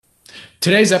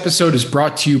Today's episode is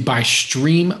brought to you by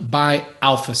Stream by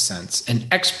AlphaSense, an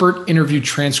expert interview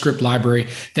transcript library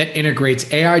that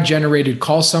integrates AI-generated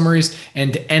call summaries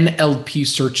and NLP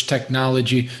search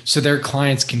technology so their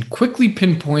clients can quickly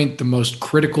pinpoint the most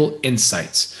critical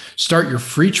insights. Start your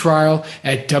free trial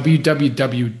at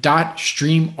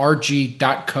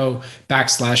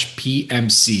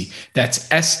www.streamrg.co/PMC. That's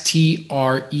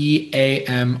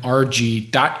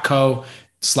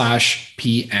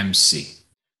streamrg.co/PMC.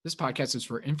 This podcast is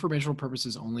for informational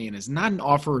purposes only and is not an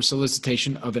offer or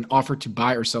solicitation of an offer to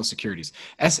buy or sell securities.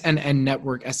 SNN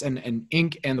Network, SNN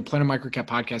Inc., and the Planet Microcap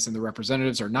Podcast and the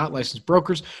representatives are not licensed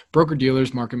brokers,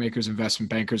 broker-dealers, market makers, investment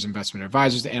bankers, investment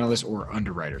advisors, analysts, or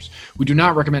underwriters. We do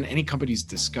not recommend any companies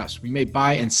discussed. We may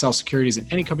buy and sell securities in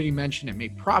any company mentioned and may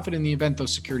profit in the event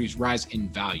those securities rise in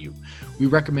value. We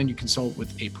recommend you consult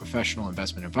with a professional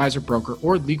investment advisor, broker,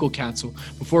 or legal counsel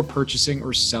before purchasing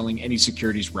or selling any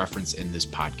securities referenced in this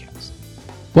podcast.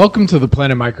 Welcome to the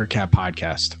Planet Microcap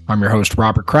Podcast. I'm your host,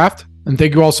 Robert Kraft, and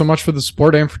thank you all so much for the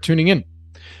support and for tuning in.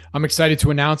 I'm excited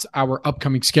to announce our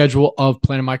upcoming schedule of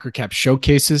Planet Microcap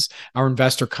showcases, our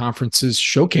investor conferences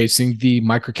showcasing the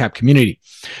microcap community.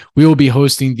 We will be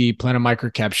hosting the Planet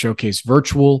Microcap Showcase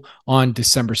virtual on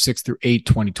December 6th through 8th,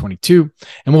 2022,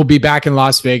 and we'll be back in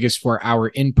Las Vegas for our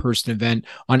in-person event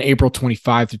on April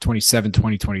 25 through 27,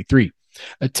 2023.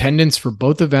 Attendance for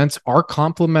both events are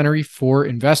complimentary for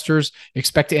investors.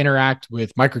 Expect to interact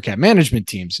with microcap management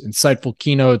teams, insightful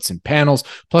keynotes and panels,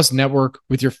 plus network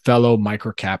with your fellow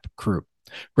microcap crew.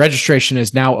 Registration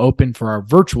is now open for our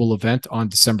virtual event on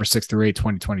December 6th through 8th,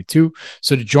 2022.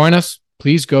 So to join us,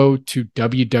 please go to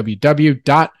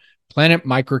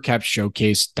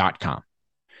www.planetmicrocapshowcase.com.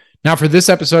 Now, for this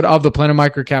episode of the Planet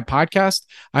Microcap Podcast,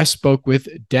 I spoke with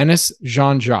Dennis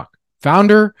Jean-Jacques,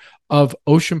 founder of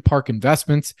Ocean Park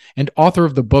Investments and author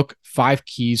of the book 5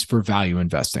 Keys for Value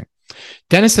Investing.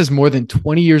 Dennis has more than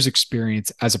 20 years experience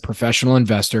as a professional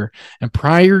investor, and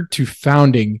prior to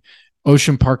founding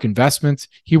Ocean Park Investments,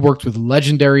 he worked with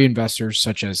legendary investors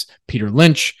such as Peter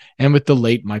Lynch and with the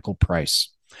late Michael Price.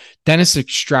 Dennis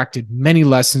extracted many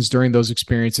lessons during those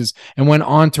experiences and went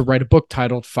on to write a book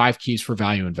titled 5 Keys for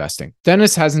Value Investing.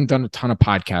 Dennis hasn't done a ton of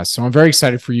podcasts, so I'm very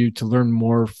excited for you to learn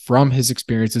more from his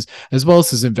experiences as well as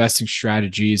his investing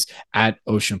strategies at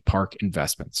Ocean Park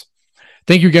Investments.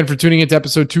 Thank you again for tuning into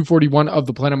episode 241 of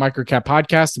the Planet Microcap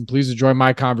Podcast, and please enjoy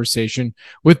my conversation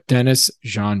with Dennis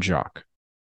Jean-Jacques.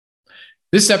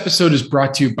 This episode is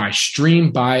brought to you by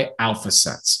Stream by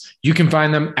AlphaSense. You can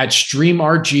find them at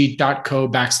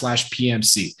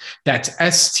streamrg.co/PMC. That's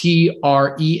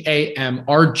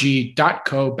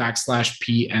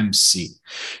streamrg.co/PMC.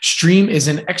 Stream is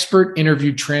an expert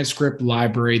interview transcript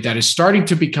library that is starting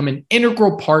to become an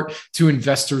integral part to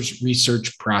investors'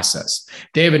 research process.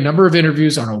 They have a number of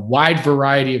interviews on a wide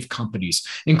variety of companies,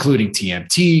 including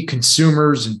TMT,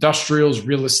 consumers, industrials,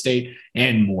 real estate,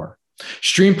 and more.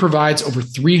 Stream provides over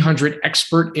 300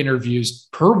 expert interviews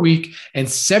per week, and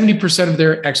 70% of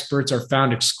their experts are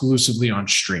found exclusively on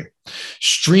Stream.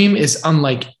 Stream is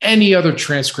unlike any other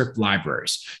transcript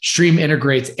libraries. Stream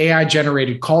integrates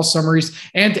AI-generated call summaries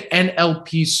and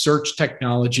NLP search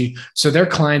technology so their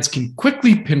clients can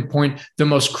quickly pinpoint the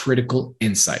most critical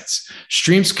insights.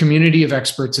 Stream's community of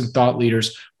experts and thought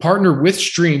leaders partner with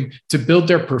Stream to build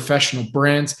their professional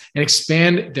brands and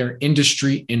expand their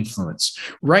industry influence.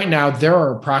 Right now, there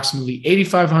are approximately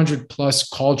 8,500 plus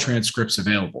call transcripts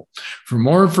available. For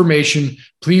more information,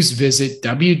 please visit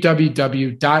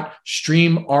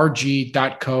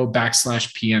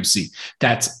www.streamrg.co/PMC.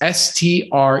 That's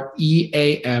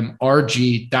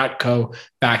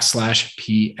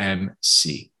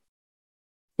streamrg.co/PMC.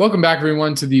 Welcome back,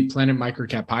 everyone, to the Planet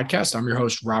Microcap Podcast. I'm your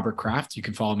host, Robert Kraft. You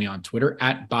can follow me on Twitter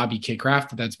at Bobby K.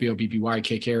 Kraft. That's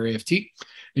BOBBYKKRAFT.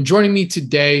 And joining me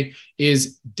today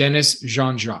is Dennis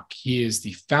Jean-Jacques. He is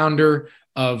the founder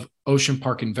of Ocean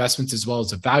Park Investments as well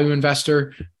as a value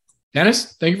investor.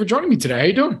 Dennis, thank you for joining me today. How are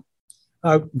you doing?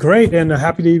 Great, and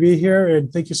happy to be here.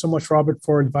 And thank you so much, Robert,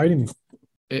 for inviting me.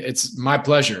 It's my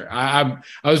pleasure. I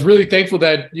was really thankful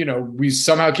that, we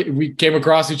came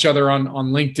across each other on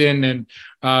LinkedIn, and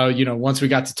once we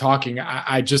got to talking,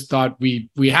 I just thought we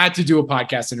had to do a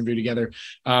podcast interview together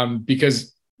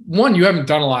because one, you haven't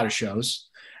done a lot of shows,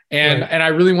 and I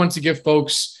really wanted to give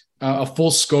folks a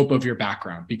full scope of your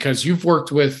background because you've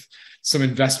worked with some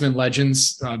investment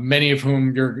legends, many of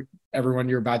whom everyone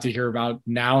you're about to hear about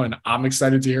now, and I'm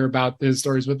excited to hear about his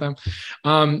stories with them,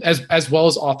 as well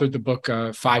as authored the book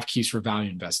 5 Keys for Value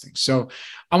Investing. So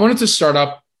I wanted to start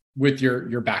up with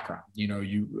your background.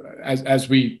 You as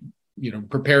we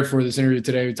prepared for this interview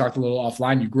today, we talked a little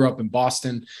offline. You grew up in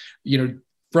Boston.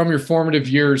 From your formative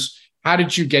years, how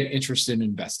did you get interested in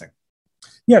investing?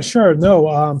 Yeah, sure.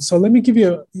 No, so let me give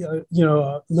you,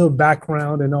 a little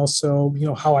background and also,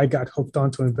 how I got hooked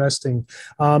onto investing.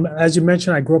 As you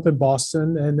mentioned, I grew up in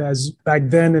Boston, and as back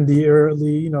then in the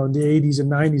early, in the 80s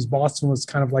and 90s, Boston was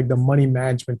kind of like the money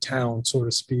management town, so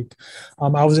to speak.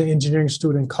 I was an engineering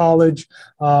student in college.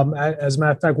 As a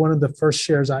matter of fact, one of the first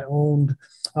shares I owned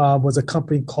was a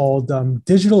company called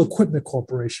Digital Equipment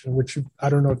Corporation, which I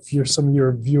don't know if some of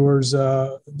your viewers,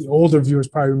 the older viewers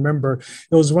probably remember.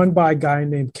 It was run by a guy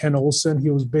named Ken Olson. He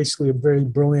was basically a very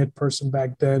brilliant person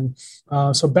back then.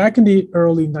 So back in the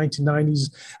early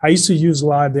 1990s, I used to use a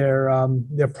lot of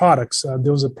their products.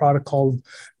 There was a product called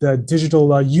the Digital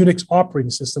Unix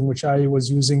Operating System, which I was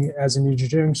using as an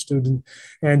engineering student.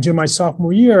 And during my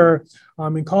sophomore year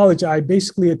in college, I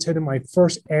basically attended my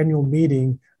first annual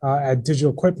meeting at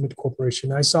Digital Equipment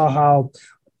Corporation. I saw how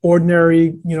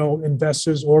ordinary,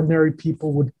 investors, ordinary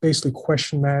people would basically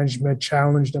question management,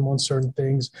 challenge them on certain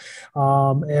things.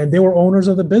 And they were owners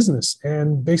of the business.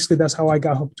 And basically that's how I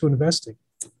got hooked to investing.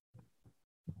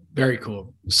 Very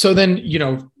cool. So then,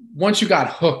 once you got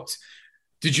hooked,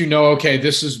 did you know, okay,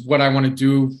 this is what I want to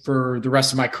do for the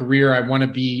rest of my career? I want to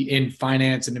be in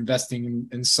finance and investing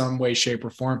in some way, shape, or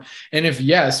form. And if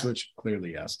yes, which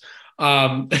clearly yes,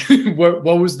 what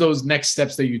was those next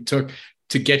steps that you took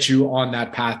to get you on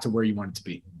that path to where you wanted to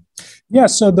be? Yeah,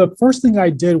 so the first thing I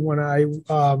did when I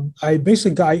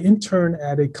basically got an intern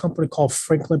at a company called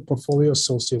Franklin Portfolio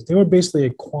Associates. They were basically a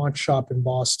quant shop in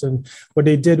Boston. What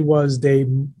they did was they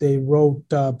wrote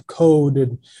code,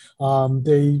 and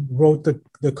they wrote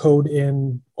the code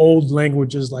in old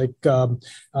languages like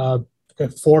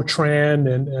Fortran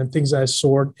and things of that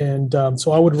sort. And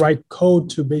so I would write code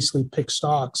to basically pick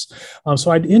stocks. So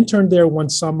I'd interned there one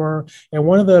summer, and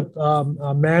one of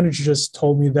the managers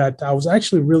told me that I was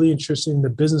actually really interested in the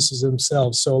businesses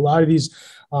themselves. So a lot of these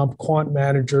quant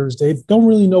managers, they don't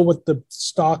really know what the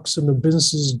stocks and the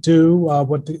businesses do.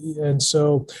 And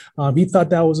so he thought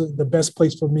that was the best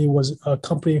place for me was a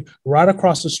company right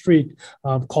across the street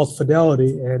called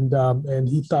Fidelity, and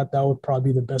he thought that would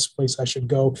probably be the best place I should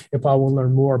go if I want to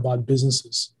learn more about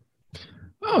businesses.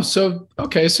 Oh, so,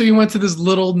 okay. So you went to this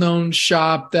little known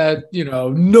shop that,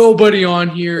 nobody on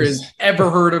here has ever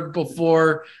heard of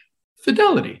before,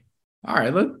 Fidelity. All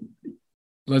right,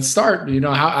 let's start.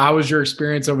 How was your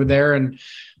experience over there, and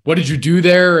what did you do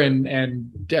there?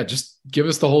 And yeah, just give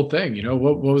us the whole thing.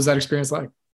 What was that experience like?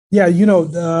 Yeah,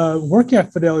 working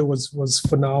at Fidelity was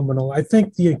phenomenal. I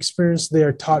think the experience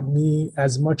there taught me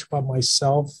as much about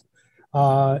myself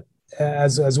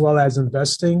as well as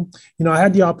investing. I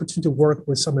had the opportunity to work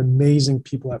with some amazing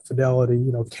people at Fidelity.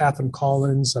 Catherine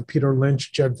Collins, Peter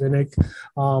Lynch, J.Dennis,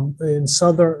 and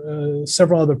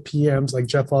several other PMs like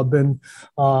Jeff Ubben,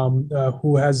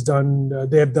 who has done.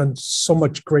 They have done so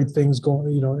much great things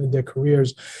going, in their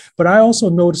careers. But I also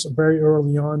noticed very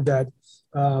early on that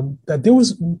there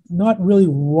was not really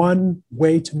one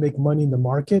way to make money in the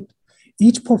market.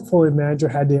 Each portfolio manager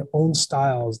had their own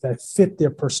styles that fit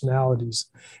their personalities.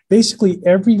 Basically,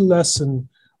 every lesson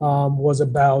was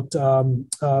about,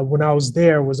 when I was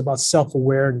there, was about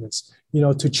self-awareness,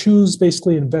 to choose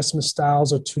basically investment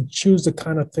styles or to choose the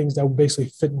kind of things that would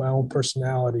basically fit my own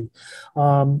personality.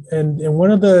 And one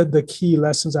of the key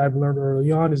lessons I've learned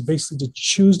early on is basically to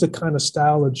choose the kind of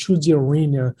style or choose the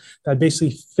arena that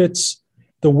basically fits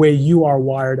the way you are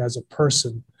wired as a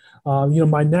person.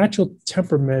 My natural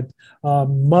temperament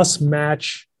must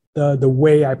match the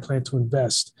way I plan to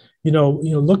invest.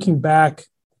 Looking back,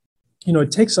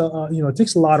 it takes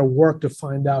a lot of work to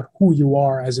find out who you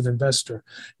are as an investor.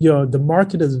 The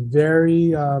market is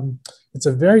it's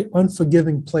a very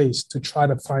unforgiving place to try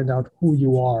to find out who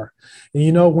you are.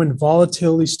 And when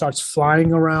volatility starts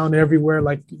flying around everywhere,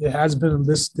 like it has been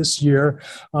this year,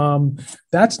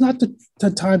 that's not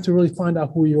the time to really find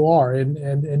out who you are.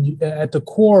 And you, at the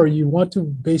core, you want to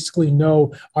basically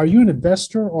know: are you an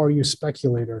investor or are you a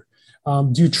speculator?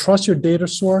 Do you trust your data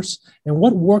source? And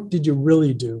what work did you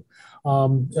really do?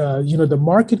 The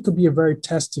market could be a very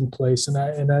testing place.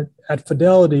 And at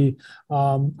Fidelity,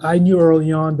 I knew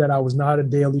early on that I was not a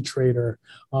daily trader,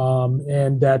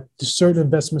 and that certain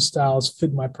investment styles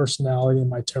fit my personality and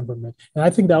my temperament. And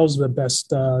I think that was the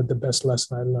best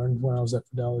lesson I learned when I was at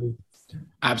Fidelity.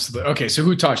 Absolutely. Okay. So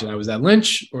who taught you that? Was that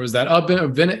Lynch or was that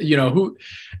Ubben? Who,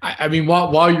 I mean,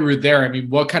 while you were there, I mean,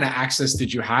 what kind of access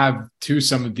did you have to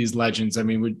some of these legends? I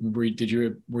mean, were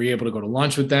you able to go to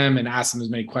lunch with them and ask them as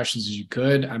many questions as you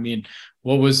could? I mean,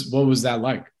 what was that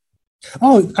like?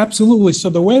 Oh, absolutely. So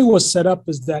the way it was set up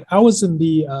is that I was in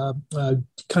the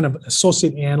kind of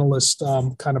associate analyst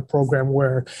kind of program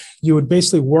where you would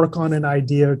basically work on an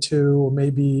idea or two, or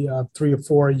maybe three or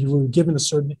four. You were given a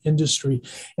certain industry,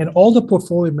 and all the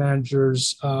portfolio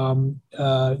managers,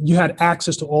 you had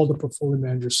access to all the portfolio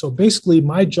managers. So basically,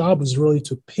 my job was really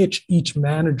to pitch each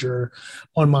manager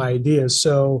on my ideas.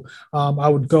 So I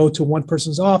would go to one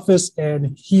person's office,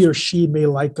 and he or she may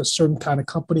like a certain kind of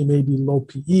company, maybe low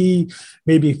PE,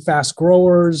 maybe fast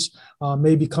growers,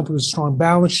 maybe company with a strong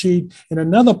balance sheet, and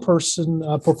another person,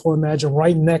 portfolio manager,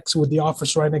 right next with the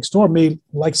office right next door, may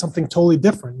like something totally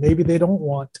different. Maybe they don't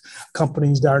want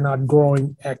companies that are not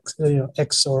growing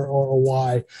X or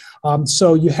Y.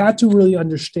 So you had to really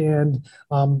understand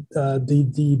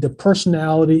the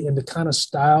personality and the kind of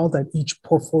style that each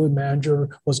portfolio manager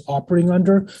was operating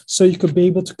under, so you could be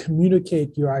able to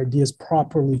communicate your ideas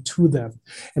properly to them.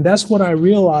 And that's when I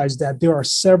realized that there are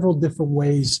several different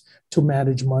ways to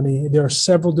manage money. There are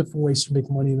several different ways to make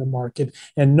money in the market,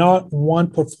 and not one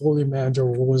portfolio manager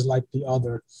was like the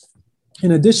other.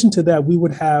 In addition to that, we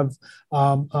would have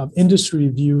industry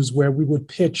reviews where we would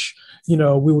pitch, we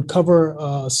would cover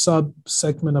a sub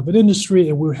segment of an industry,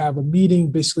 and we would have a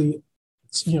meeting, basically,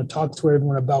 talk to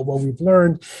everyone about what we've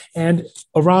learned. And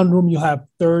around the room, you'll have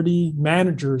 30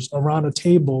 managers around a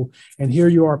table, and here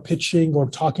you are pitching or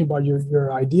talking about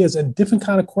your ideas, and different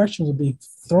kind of questions will be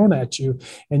thrown at you,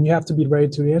 and you have to be ready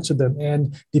to answer them.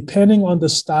 And depending on the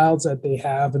styles that they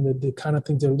have and the kind of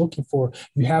things they're looking for,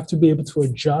 you have to be able to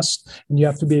adjust, and you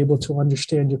have to be able to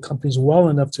understand your companies well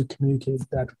enough to communicate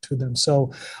that to them.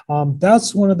 So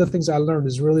that's one of the things I learned,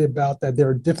 is really about that there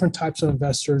are different types of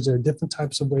investors, there are different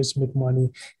types of ways to make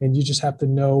money, and you just have to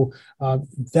know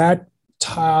that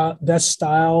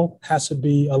style has to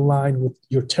be aligned with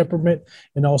your temperament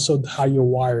and also how you're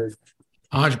wired.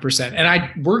 100%.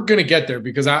 And we're going to get there,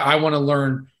 because I want to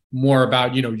learn more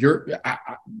about, your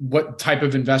what type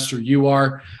of investor you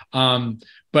are.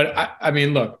 But I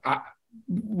mean, look,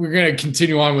 we're going to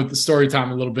continue on with the story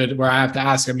time a little bit, where I have to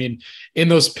ask, I mean, in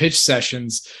those pitch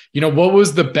sessions, what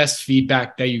was the best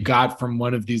feedback that you got from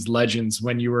one of these legends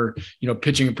when you were,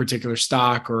 pitching a particular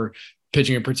stock or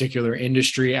pitching a particular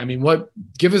industry? I mean,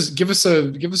 give us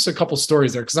a couple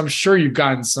stories there, because I'm sure you've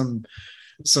gotten some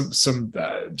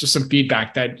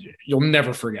feedback that you'll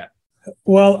never forget.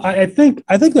 Well, I think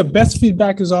the best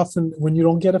feedback is often when you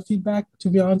don't get a feedback, to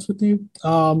be honest with you.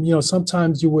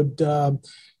 Sometimes you would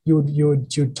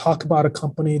talk about a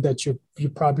company that you're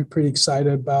probably pretty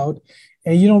excited about,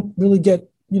 and you don't really get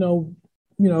you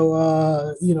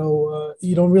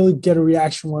don't really get a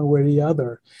reaction one way or the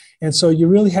other. And so you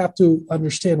really have to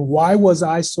understand, why was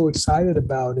I so excited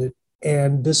about it?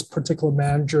 And this particular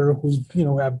manager,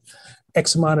 who have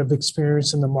X amount of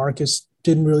experience in the markets,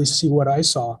 didn't really see what I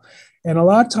saw. And a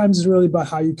lot of times it's really about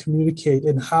how you communicate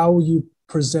and how you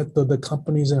present the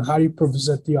companies and how you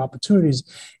present the opportunities.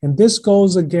 And this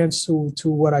goes against to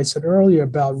what I said earlier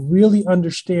about really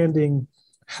understanding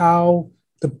how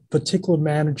the particular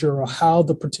manager, or how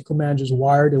the particular manager is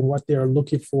wired, and what they're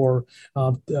looking for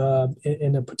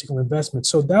in a particular investment.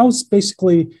 So that was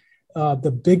basically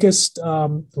the biggest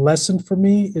lesson for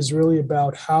me, is really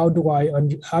about how do I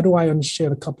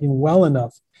understand a company well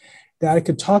enough that I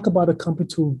could talk about a company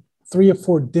to 3 or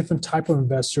 4 different type of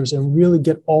investors and really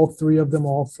get all 4 of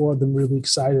them really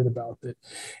excited about it.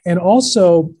 And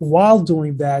also, while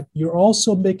doing that, you're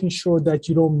also making sure that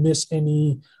you don't miss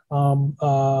any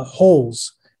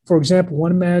holes. For example,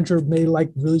 one manager may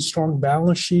like really strong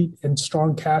balance sheet and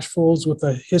strong cash flows with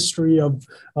a history of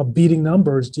beating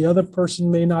numbers. The other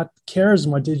person may not care as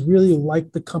much. They really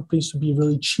like the companies to be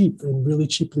really cheap and really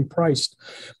cheaply priced.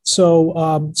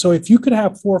 So, so if you could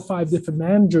have 4 or 5 different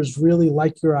managers really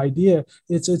like your idea,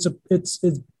 it's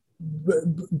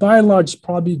by and large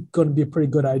probably going to be a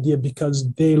pretty good idea, because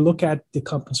they look at the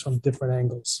companies from different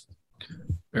angles.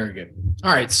 Very good.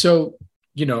 All right. So,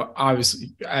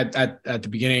 obviously at the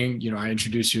beginning, I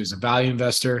introduced you as a value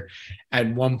investor. At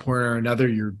one point or another,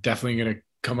 you're definitely going to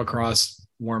come across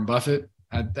Warren Buffett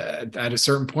at a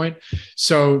certain point.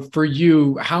 So for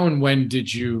you, how and when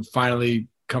did you finally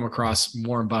come across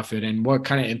Warren Buffett, and what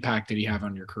kind of impact did he have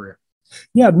on your career?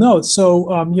 Yeah, no. So,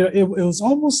 it was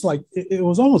almost like it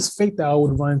was almost fate that I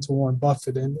would run into Warren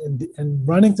Buffett, and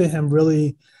running to him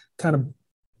really kind of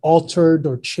altered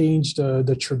or changed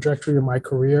the trajectory of my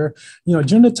career.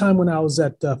 During the time when I was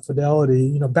at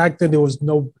Fidelity, back then there was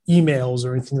no emails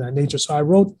or anything of that nature. So I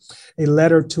wrote a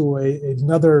letter to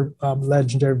another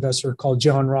legendary investor called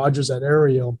John Rogers at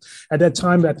Ariel. At that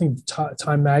time, I think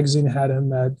Time Magazine had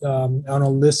him on a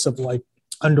list of like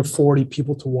under 40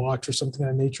 people to watch or something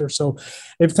of that nature. So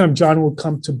every time John would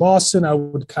come to Boston, I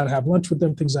would kind of have lunch with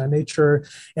him, things of that nature.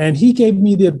 And he gave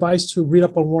me the advice to read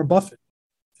up on Warren Buffett.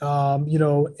 I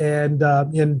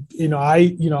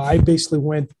basically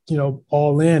went,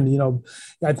 all in.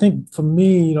 I think for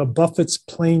me, Buffett's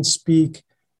plain speak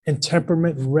and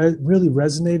temperament really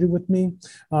resonated with me.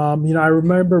 I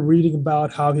remember reading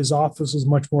about how his office was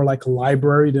much more like a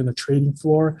library than a trading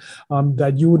floor,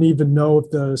 that you wouldn't even know if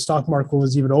the stock market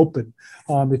was even open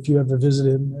if you ever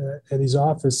visited him at his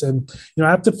office. And,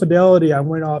 after Fidelity, I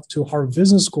went off to Harvard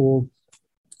Business School.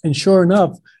 And sure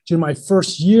enough, during my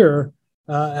first year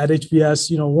at HBS,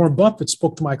 Warren Buffett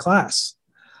spoke to my class.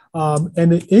 And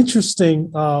an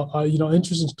interesting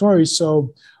story.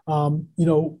 So,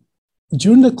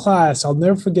 during the class, I'll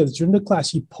never forget this. During the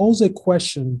class, he posed a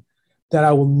question that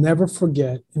I will never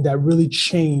forget, and that really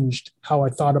changed how I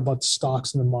thought about the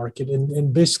stocks in the market,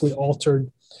 and basically altered,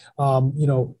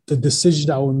 the decision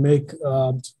I would make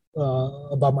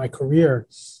about my career.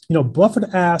 Buffett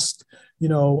asked,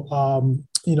 basically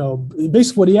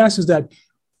what he asked is that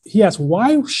he asked,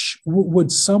 why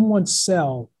would someone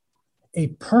sell a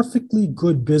perfectly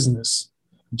good business,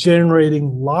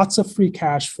 generating lots of free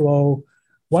cash flow?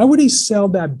 Why would he sell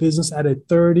that business at a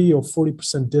 30 or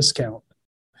 40% discount?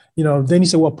 Then he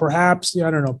said, well, perhaps, I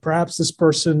don't know, perhaps this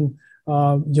person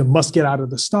must get out of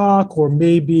the stock, or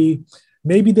maybe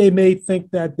they may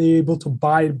think that they're able to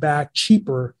buy it back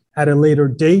cheaper at a later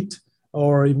date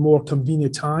or a more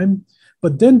convenient time.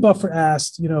 But then Buffett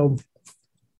asked,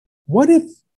 what if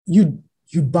you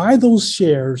buy those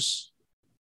shares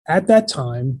at that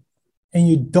time and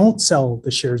you don't sell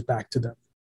the shares back to them?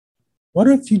 What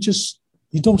if you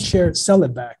don't sell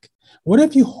it back? What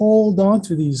if you hold on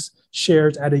to these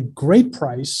shares at a great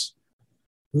price?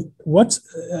 You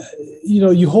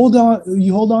hold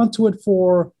on to it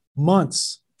for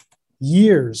months,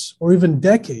 years, or even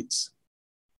decades.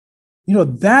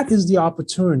 That is the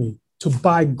opportunity to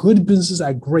buy good businesses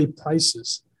at great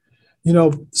prices.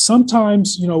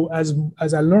 Sometimes,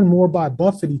 as I learn more about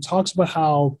Buffett, he talks about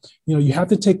how, you have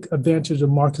to take advantage of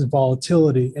market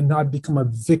volatility and not become a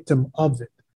victim of it.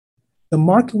 The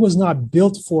market was not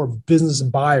built for business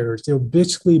buyers. They were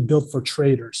basically built for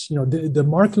traders. The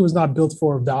market was not built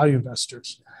for value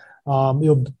investors.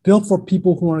 Built for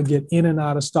people who want to get in and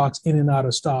out of stocks, and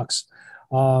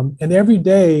every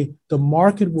day the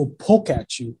market will poke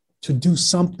at you to do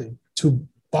something, to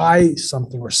buy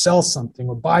something or sell something,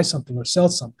 or buy something or sell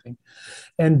something.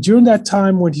 And during that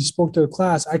time when he spoke to the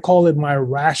class, I call it my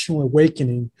rational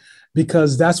awakening,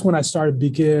 because that's when I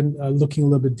begin looking a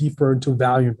little bit deeper into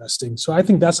value investing. So I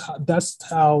think that's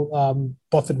how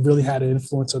Buffett really had an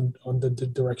influence on the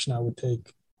direction I would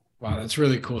take. Wow, that's a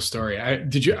really cool story.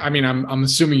 I'm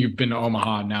assuming you've been to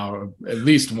Omaha now at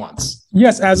least once.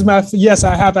 Yes, yes,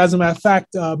 I have. As a matter of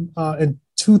fact, in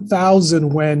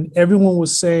 2000, when everyone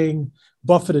was saying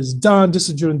Buffett is done, this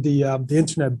is during the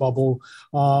internet bubble,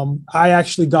 I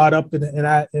actually got up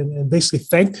and basically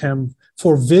thanked him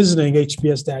for visiting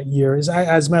HBS that year. As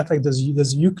a matter of fact, there's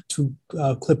a YouTube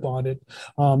clip on it,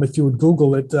 if you would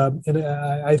Google it. And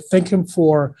I thank him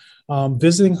for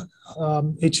visiting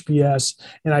HBS,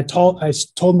 and I told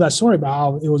him that story about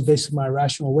how it was basically my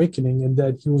rational awakening, and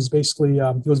that he was basically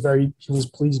he was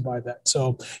pleased by that.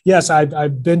 So yes,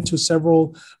 I've been to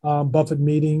several Buffett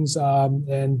meetings,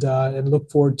 and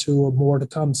look forward to more to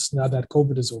come now that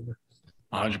COVID is over.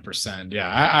 100%. Yeah,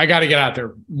 I got to get out there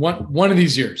one of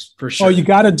these years for sure. Oh, you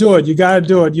got to do it.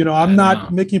 I'm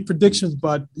not making predictions,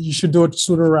 but you should do it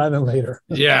sooner rather than later.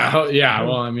 Yeah. Well,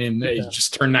 you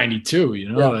just turned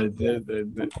 92.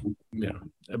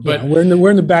 But we're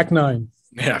in the back nine.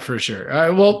 Yeah, for sure.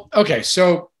 Well, okay.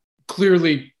 So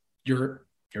clearly, you're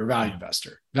a value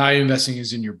investor. Value investing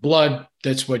is in your blood.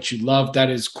 That's what you love. That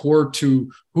is core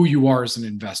to who you are as an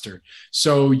investor.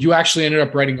 So you actually ended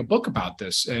up writing a book about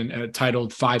this, and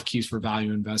titled 5 Keys for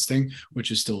Value Investing,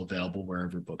 which is still available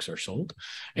wherever books are sold.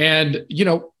 And,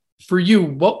 for you,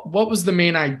 what was the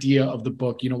main idea of the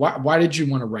book? Why did you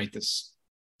want to write this?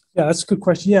 Yeah, that's a good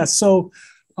question. Yeah. So,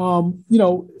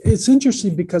 it's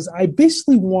interesting because I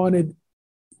basically wanted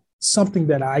something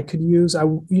that I could use.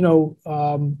 When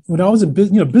I was in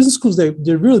business schools,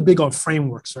 they're really big on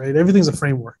frameworks, right? Everything's a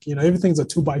framework. Everything's a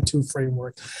 2x2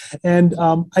 framework, and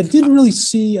I didn't really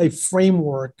see a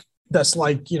framework that's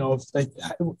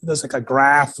there's like a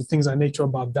graph or things of that nature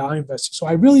about value investing. So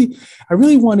I really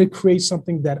wanted to create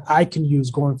something that I can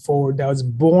use going forward, that was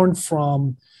born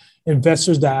from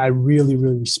investors that I really,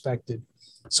 really respected.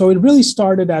 So it really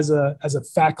started as a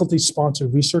faculty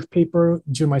sponsored research paper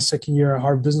during my second year at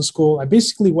Harvard Business School.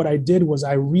 What I did was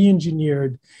I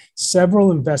re-engineered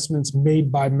several investments made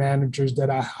by managers that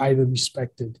I highly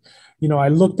respected. I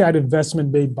looked at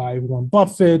investment made by Warren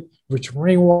Buffett, Richard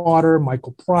Rainwater,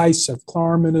 Michael Price, Seth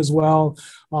Klarman as well.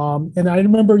 And I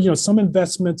remember, some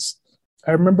investments.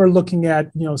 I remember looking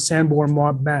at,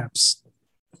 Sanborn Maps.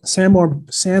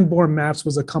 Sanborn Maps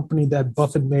was a company that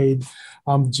Buffett made.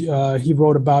 He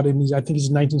wrote about it in, I think, his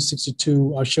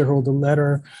 1962 shareholder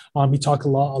letter. He talked a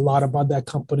lot about that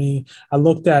company. I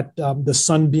looked at the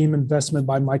Sunbeam investment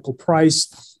by Michael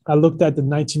Price. I looked at the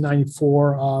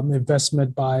 1994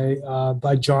 investment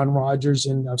by John Rogers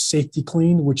in Safety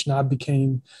Clean, which now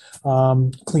became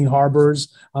Clean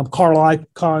Harbors. Carl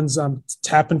Icahn's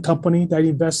Tappan company that he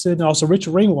invested, and also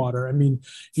Richard Rainwater. I mean,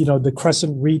 the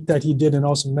Crescent REIT that he did, and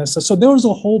also Mesa. So there was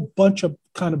a whole bunch of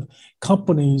kind of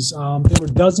companies. There were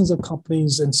dozens of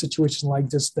companies in situations like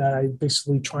this that I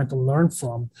basically trying to learn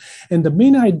from. And the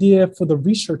main idea for the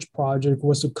research project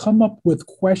was to come up with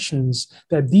questions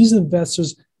that these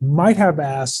investors might have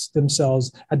asked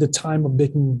themselves at the time of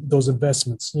making those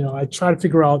investments. I try to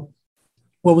figure out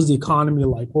what was the economy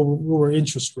like, what were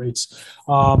interest rates,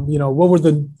 what were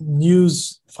the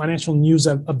financial news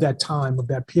of that time, of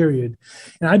that period.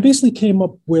 And I basically came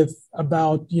up with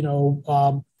about,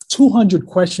 200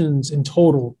 questions in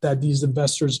total that these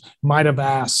investors might have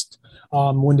asked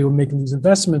when they were making these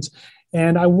investments.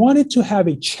 And I wanted to have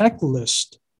a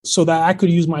checklist so that I could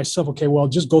use myself. Okay, well,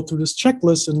 just go through this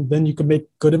checklist and then you can make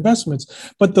good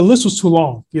investments. But the list was too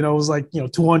long. It was like,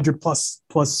 200 plus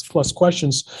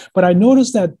questions. But I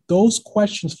noticed that those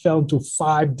questions fell into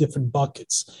 5 different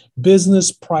buckets: business,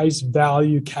 price,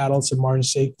 value, catalyst, and margin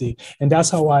safety. And that's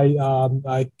how I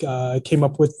came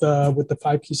up with the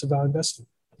 5 keys of value investing.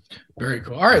 Very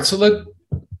cool. All right. So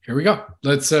here we go.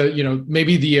 Let's,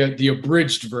 maybe the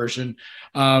abridged version.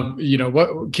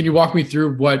 What can you walk me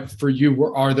through what for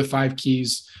you are the 5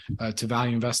 keys to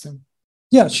value investing?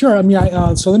 Yeah, sure. I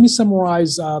mean, so let me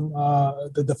summarize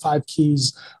the 5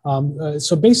 keys.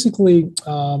 So basically,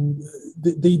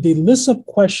 the list of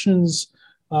questions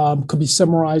could be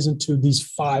summarized into these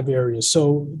 5 areas.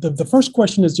 So the first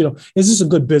question is, is this a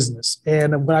good business?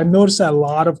 And what I noticed that a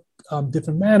lot of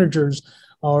different managers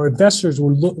or investors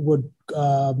would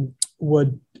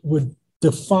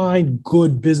define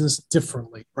good business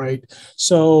differently, right?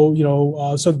 So,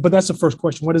 but that's the first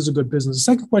question. What is a good business? The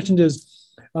second question is,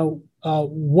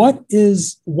 why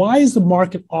is the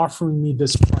market offering me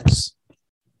this price?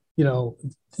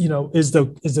 Is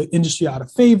the industry out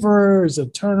of favor? Is it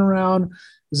a turnaround?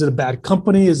 Is it a bad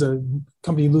company? Is a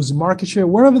company losing market share?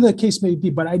 Whatever the case may be,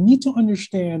 but I need to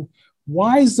understand,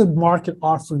 why is the market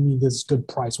offering me this good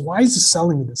price? Why is it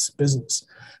selling me this business?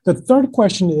 The third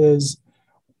question is,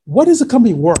 what is the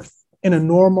company worth in a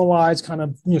normalized kind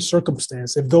of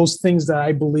circumstance? If those things that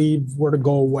I believe were to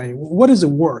go away, what is it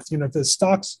worth? If the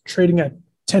stock's trading at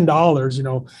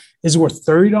 $10, is it worth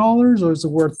 $30 or is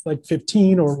it worth like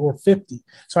 15 or 50?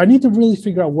 So I need to really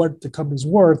figure out what the company's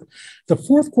worth. The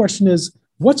fourth question is,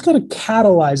 what's going to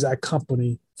catalyze that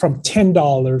company from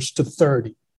 $10 to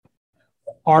 30?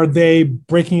 Are they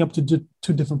breaking up to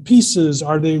 2 different pieces?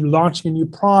 Are they launching a new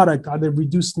product? Are they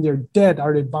reducing their debt?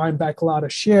 Are they buying back a lot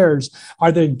of shares?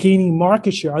 Are they gaining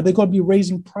market share? Are they going to be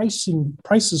raising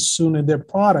prices soon in their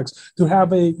products to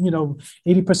have a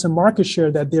 80% market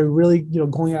share that they're really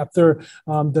going after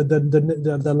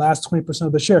the last 20%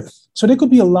 of the share? So there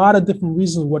could be a lot of different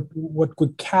reasons what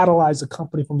could catalyze a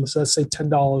company from, let's say,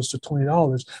 $10 to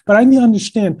 $20. But I need to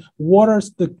understand what are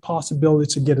the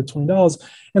possibilities to get to $20.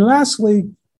 And lastly,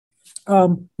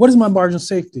 what is my margin of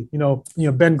safety?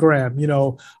 Ben Graham.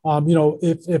 If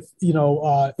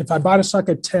I buy the stock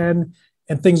at 10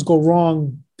 and things go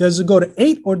wrong, does it go to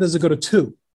 8 or does it go to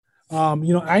 2?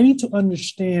 I need to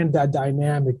understand that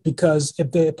dynamic, because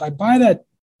if I buy that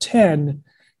 10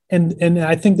 and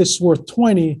I think this is worth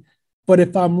 20, but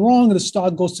if I'm wrong and the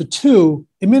stock goes to 2,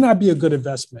 it may not be a good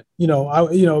investment.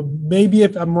 Maybe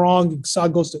if I'm wrong, the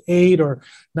stock goes to 8 or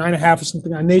 9.5 or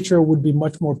something of nature, would be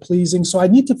much more pleasing. So I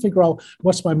need to figure out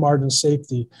what's my margin of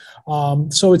safety.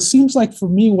 So it seems like for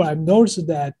me, what I've noticed is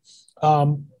that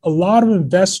a lot of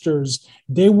investors,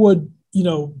 they would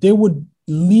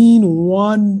lean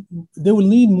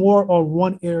more on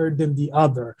one area than the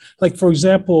other. Like, for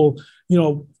example,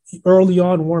 early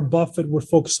on, Warren Buffett would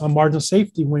focus on margin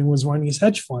safety when he was running his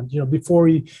hedge fund. Before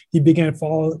he began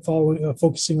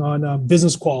focusing on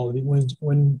business quality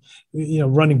when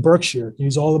running Berkshire. He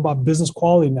was all about business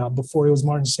quality now. Before he was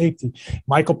margin safety.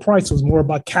 Michael Price was more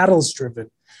about catalyst driven.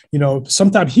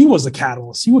 Sometimes he was a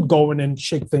catalyst. He would go in and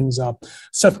shake things up.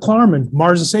 Seth Klarman,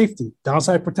 margin safety,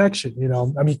 downside protection.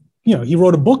 He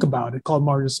wrote a book about it called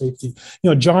Margin Safety.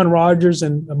 John Rogers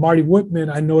and Marty Whitman,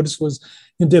 I noticed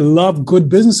they love good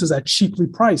businesses at cheaply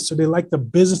priced. So they like the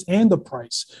business and the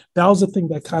price. That was the thing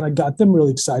that kind of got them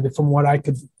really excited from what I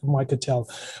could tell.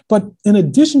 But in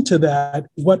addition to that,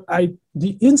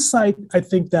 the insight I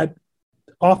think that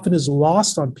often is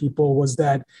lost on people was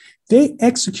that they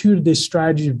executed this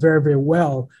strategy very, very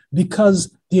well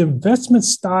because the investment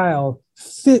style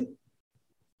fit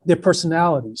their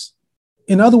personalities.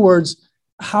 In other words,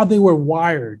 how they were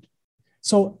wired.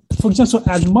 So, for example,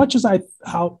 as much as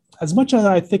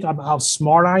I think about how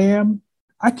smart I am,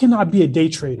 I cannot be a day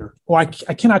trader, or I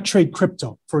cannot trade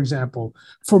crypto, for example.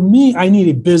 For me, I need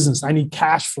a business. I need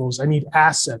cash flows. I need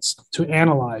assets to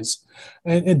analyze.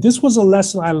 And this was a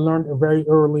lesson I learned very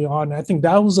early on. I think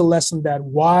that was a lesson that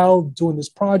while doing this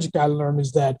project, I learned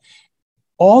is that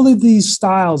all of these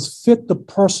styles fit the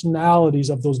personalities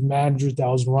of those managers that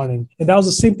I was running. And that was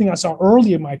the same thing I saw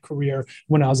early in my career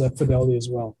when I was at Fidelity as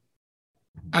well.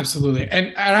 Absolutely.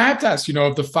 And I have to ask,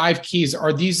 of the 5 keys,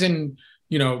 are these in,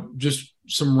 just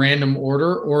some random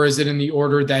order, or is it in the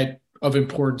order that of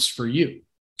importance for you?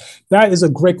 That is a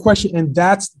great question. And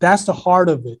that's the heart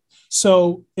of it.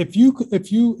 So if you,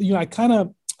 I kind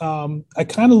of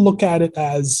look at it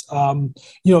as,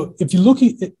 if you look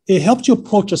at it, it helps you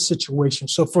approach a situation.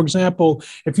 So, for example,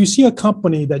 if you see a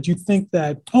company that you think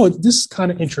that, oh, this is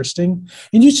kind of interesting,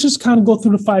 and you just kind of go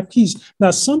through the 5 keys.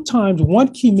 Now, sometimes one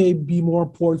key may be more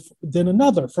important than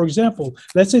another. For example,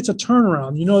 let's say it's a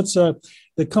turnaround.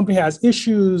 The company has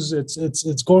issues.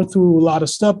 It's going through a lot of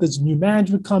stuff. There's new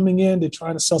management coming in. They're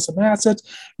trying to sell some assets.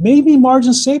 Maybe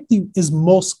margin safety is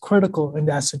most critical in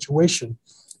that situation.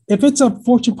 If it's a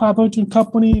Fortune 500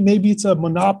 company, maybe it's a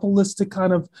monopolistic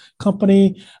kind of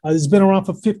company. It's been around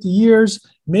for 50 years.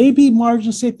 Maybe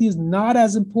margin safety is not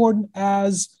as important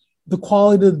as the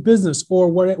quality of the business or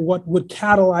what would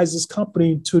catalyze this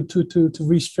company to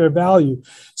reach fair value.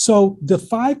 So the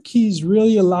 5 keys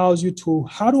really allows you to,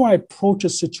 how do I approach a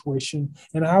situation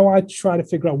and how I try to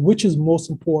figure out which is most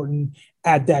important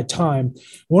at that time.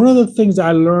 One of the things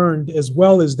I learned as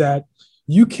well is that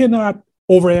you cannot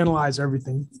overanalyze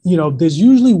everything. There's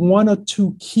usually 1 or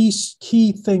 2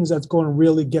 key things that's going to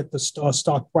really get the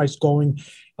stock price going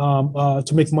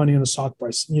to make money on the stock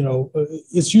price.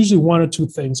 It's usually 1 or 2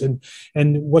 things. And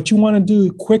what you want to do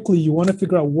quickly, you want to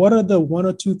figure out what are the 1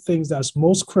 or 2 things that's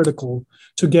most critical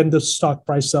to getting the stock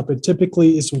price up. And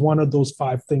typically it's one of those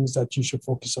 5 things that you should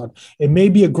focus on. It may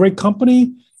be a great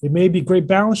company. It may be great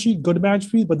balance sheet, good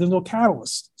management fee, but there's no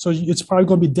catalyst. So it's probably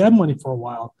going to be dead money for a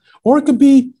while. Or it could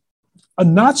be a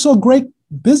not so great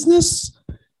business,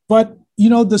 but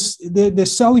they're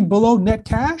selling below net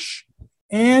cash,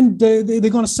 and they're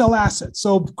going to sell assets.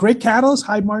 So great catalyst,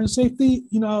 high margin safety.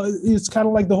 It's kind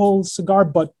of like the whole cigar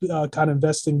butt kind of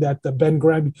investing that Ben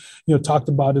Graham talked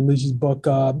about in Lynch's book,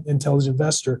 Intelligent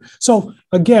Investor. So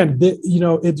again,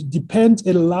 it depends.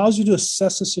 It allows you to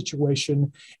assess the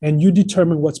situation, and you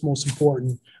determine what's most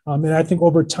important. And I think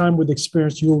over time with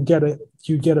experience, you get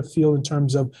a feel in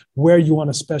terms of where you want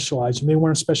to specialize. You may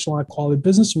want to specialize in quality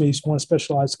business. You may want to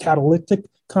specialize catalytic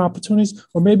opportunities,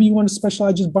 or maybe you want to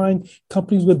specialize just buying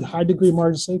companies with high degree of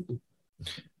margin safety.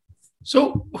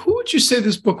 So who would you say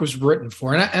this book was written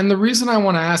for? And the reason I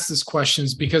want to ask this question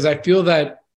is because I feel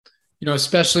that,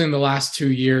 especially in the last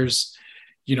 2 years,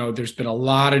 there's been a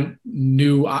lot of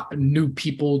new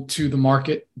people to the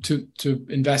market, to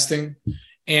investing.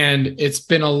 And it's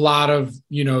been a lot of,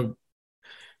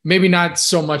 maybe not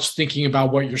so much thinking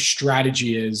about what your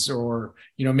strategy is, or,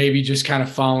 maybe just kind of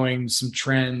following some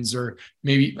trends, or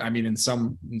maybe, in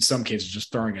some cases,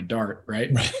 just throwing a dart,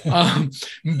 right?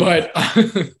 But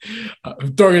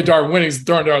throwing a dart winning is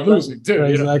throwing a dart losing too.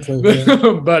 Right, exactly.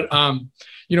 Yeah. But,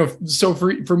 so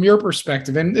from your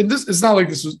perspective, and this, it's not like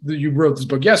you wrote this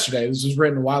book yesterday. This was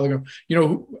written a while ago.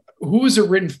 Who is it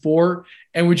written for?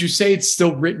 And would you say it's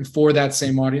still written for that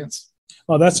same audience?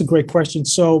 Oh, that's a great question.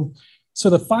 So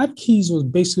the 5 keys was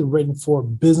basically written for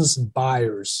business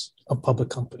buyers of public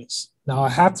companies. Now, I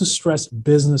have to stress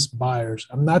business buyers.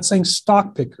 I'm not saying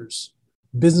stock pickers,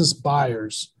 business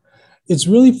buyers. It's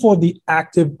really for the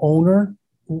active owner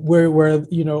where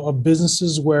of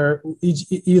businesses where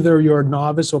either you're a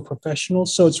novice or professional.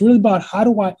 So it's really about, how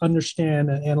do I understand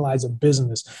and analyze a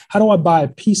business? How do I buy a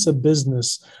piece of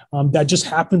business that just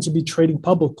happens to be trading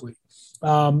publicly?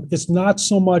 It's not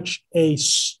so much a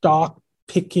stock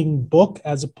picking book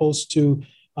as opposed to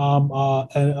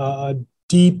a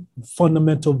deep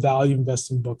fundamental value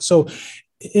investing book. So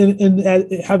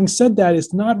having said that,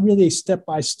 it's not really a step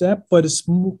by step, but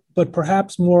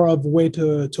perhaps more of a way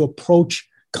to approach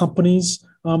companies.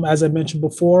 As I mentioned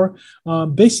before,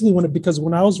 basically because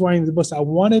when I was writing the books, I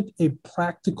wanted a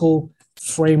practical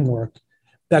framework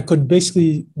that could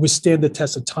basically withstand the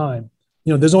test of time.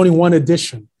 There's only one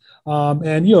edition.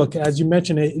 And as you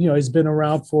mentioned, it's been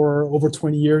around for over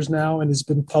 20 years now, and it's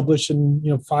been published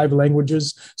in 5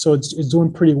 languages, so it's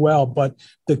doing pretty well. But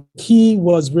the key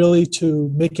was really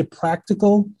to make it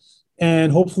practical,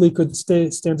 and hopefully could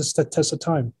stand the test of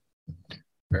time.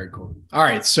 Very cool. All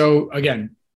right, so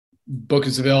again, book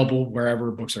is available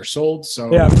wherever books are sold.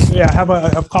 So yeah, I have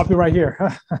a copy right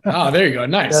here. Oh, there you go.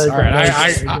 Nice. All right,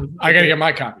 I got to get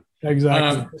my copy.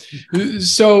 Exactly.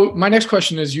 So my next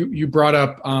question is, you brought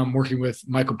up working with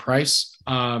Michael Price,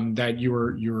 that you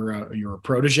were a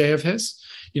protege of his,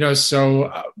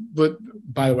 but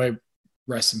by the way,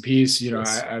 rest in peace.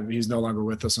 Yes. He's no longer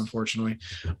with us, unfortunately.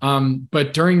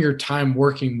 But during your time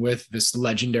working with this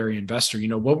legendary investor,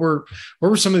 what were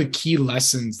some of the key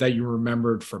lessons that you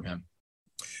remembered from him?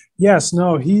 Yes,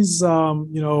 no, he's,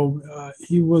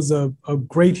 he was a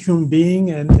great human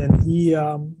being, and he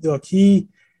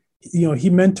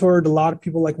mentored a lot of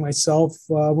people like myself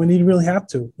when he didn't really have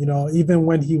to. Even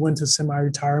when he went to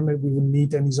semi-retirement, we would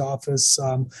meet in his office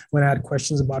when I had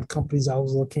questions about companies I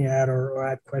was looking at, or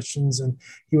had questions, and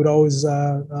he would always,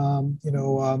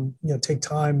 take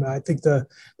time. I think the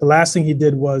last thing he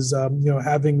did was,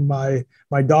 having my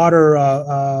daughter,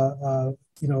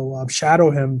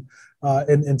 shadow him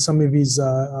in some of his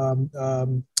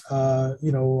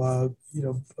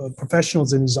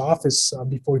professionals in his office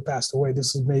before he passed away.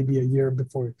 This was maybe a year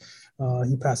before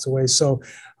he passed away. So,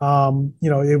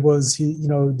 it was,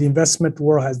 the investment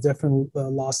world has definitely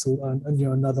lost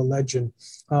another legend.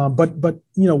 But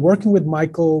working with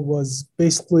Michael was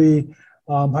basically,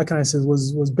 how can I say,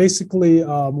 was basically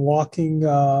walking,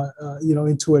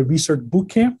 into a research boot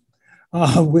camp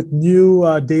with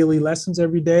new daily lessons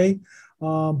every day.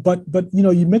 But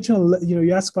you mentioned,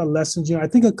 you asked about lessons. I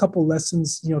think a couple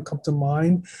lessons come to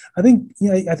mind. I think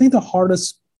the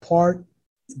hardest part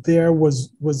there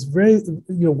was very,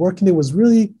 working there was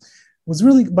really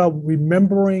about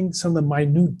remembering some of the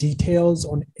minute details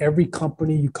on every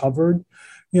company you covered.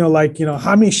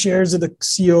 How many shares of the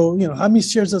CEO, how many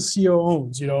shares the CEO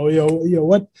owns,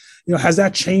 what, has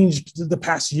that changed the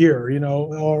past year,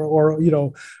 or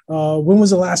when was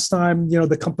the last time,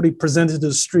 the company presented to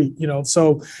the street,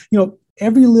 so,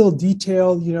 every little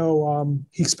detail,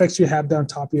 he expects you to have that on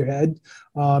top of your head,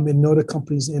 and know the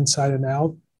company's inside and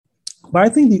out. But I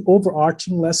think the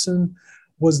overarching lesson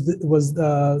was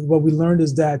what we learned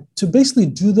is that to basically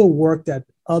do the work that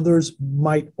others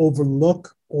might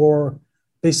overlook or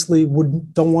basically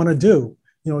don't want to do.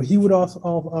 He would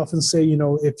often say,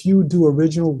 if you do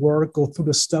original work, go through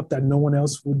the stuff that no one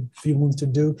else would be willing to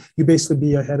do, you basically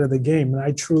be ahead of the game. And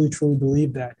I truly, truly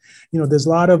believe that. There's a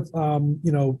lot of,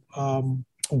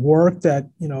 work that,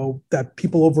 that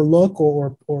people overlook,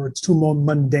 or it's too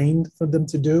mundane for them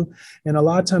to do. And a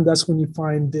lot of times that's when you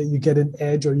find that you get an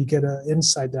edge, or you get an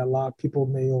insight that a lot of people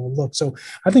may overlook. So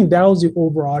I think that was the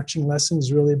overarching lesson,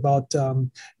 is really about,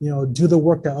 do the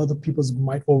work that other people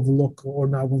might overlook or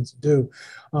not want to do.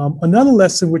 Another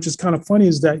lesson, which is kind of funny,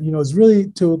 is that, it's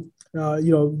really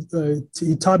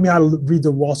he taught me how to read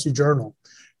the Wall Street Journal.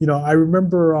 I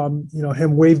remember,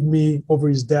 him waving me over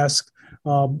his desk.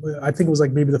 I think it was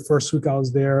like maybe the first week I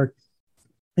was there.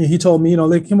 And he told me,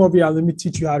 come over here, let me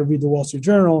teach you how to read the Wall Street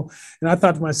Journal. And I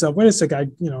thought to myself, wait a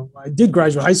second, I did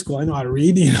graduate high school, I know how to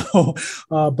read,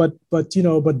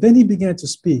 but then he began to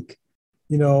speak.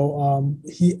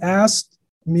 He asked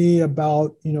me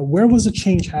about, where was the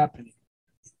change happening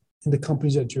in the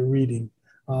companies that you're reading?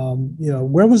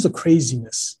 Where was the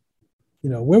craziness?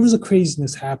 Where was the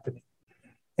craziness happening?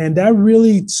 And that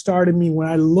really started me when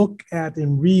I look at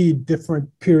and read different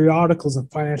periodicals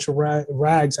and financial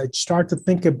rags. I start to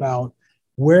think about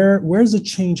where's the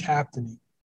change happening?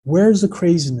 Where's the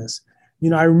craziness?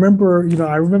 I remember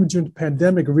during the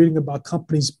pandemic reading about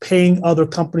companies paying other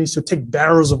companies to take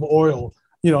barrels of oil,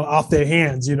 off their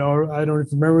hands. I don't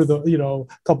remember a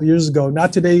couple of years ago.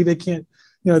 Not today, they can't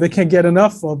get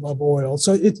enough of oil.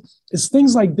 So it's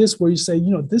things like this where you say,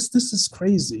 this is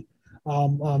crazy.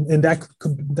 And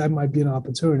that might be an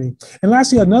opportunity. And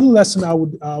lastly, another lesson I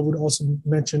would also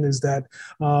mention is that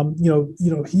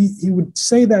he would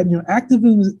say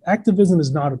that activism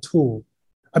is not a tool.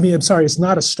 I mean, I'm sorry, it's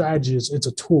not a strategy. It's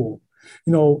a tool.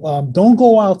 Don't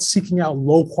go out seeking out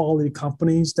low quality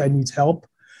companies that needs help.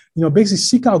 Basically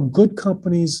seek out good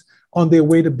companies on their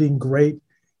way to being great,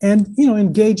 and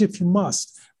engage if you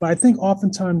must. But I think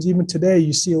oftentimes, even today,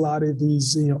 you see a lot of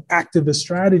these, activist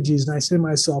strategies. And I say to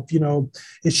myself,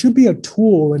 it should be a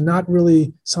tool and not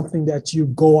really something that you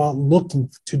go out looking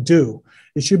to do.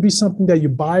 It should be something that you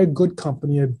buy a good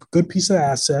company, a good piece of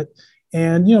asset,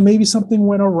 and maybe something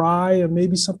went awry, and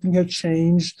maybe something had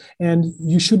changed, and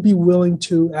you should be willing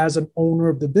to, as an owner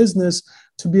of the business,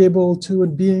 to be able to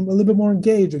be a little bit more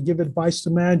engaged or give advice to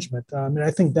management. And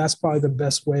I think that's probably the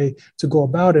best way to go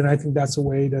about it. And I think that's a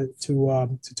way to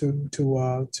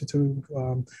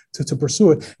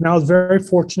pursue it. And I was very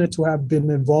fortunate to have been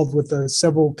involved with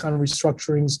several kind of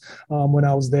restructurings when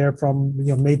I was there, from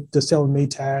the sale of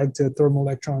Maytag to Thermal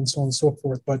Electron, so on and so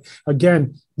forth. But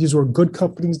again, these were good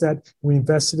companies that we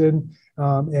invested in,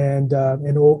 and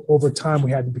over time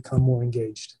we had to become more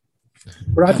engaged.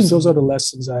 But I think those are the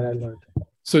lessons I learned.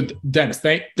 So Dennis,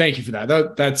 thank you for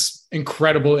that. That's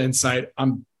incredible insight.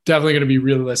 I'm definitely going to be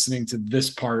really listening to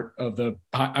this part of the,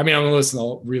 I'm going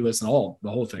to re-listen the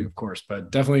whole thing, of course,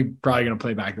 but definitely probably going to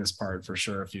play back this part for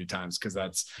sure a few times, because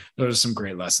those are some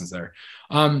great lessons there.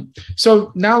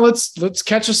 So now let's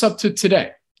catch us up to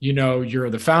today. You're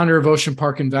the founder of Ocean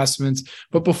Park Investments,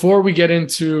 but before we get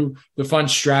into the fund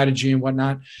strategy and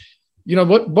whatnot,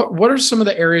 what are some of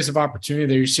the areas of opportunity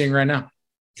that you're seeing right now?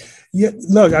 Yeah,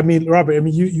 look, Robert,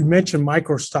 you mentioned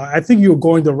microstock. I think you're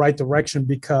going the right direction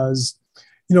because,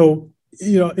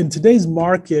 in today's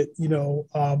market,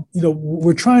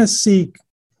 we're trying to seek,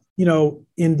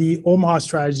 in the Omaha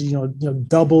strategy,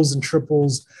 doubles and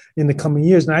triples in the coming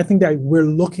years. And I think that we're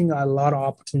looking at a lot of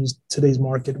opportunities in today's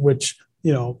market, which,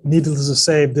 needless to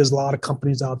say, there's a lot of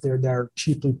companies out there that are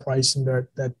cheaply priced and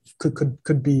that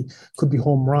could be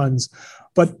home runs.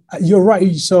 But you're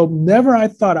right. So never I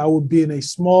thought I would be in a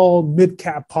small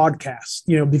mid-cap podcast,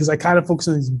 because I kind of focus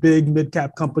on these big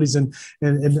mid-cap companies, and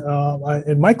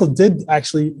Michael did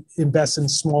actually invest in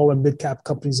small and mid-cap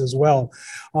companies as well.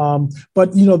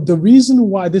 But the reason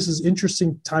why this is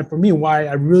interesting time for me, and why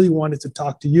I really wanted to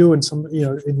talk to you and some,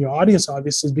 in your audience,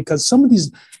 obviously, is because some of these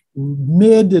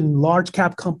mid and large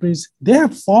cap companies, they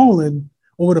have fallen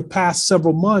over the past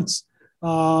several months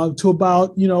to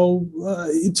about,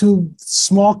 to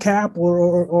small cap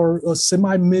or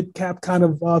semi mid cap kind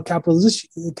of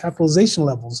capitalization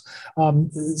levels.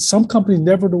 Some companies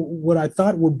never what I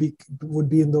thought would be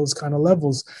in those kind of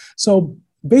levels. So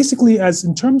basically, as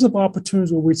in terms of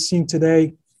opportunities, what we're seeing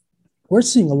today, we're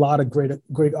seeing a lot of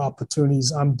great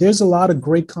opportunities. There's a lot of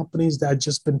great companies that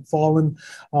just been fallen.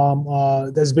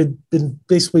 There's been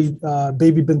basically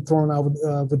baby been thrown out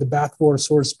with the bathwater,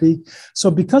 so to speak.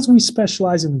 So because we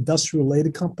specialize in industrial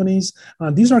related companies,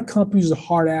 these are companies with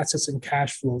hard assets and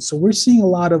cash flow. So we're seeing a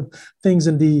lot of things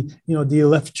in the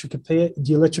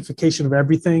electrification of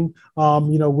everything.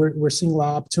 We're seeing a lot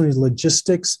of opportunities,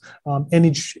 logistics,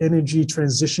 energy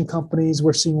transition companies.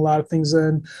 We're seeing a lot of things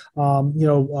in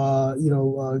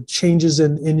changes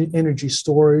in energy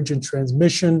storage and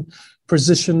transmission,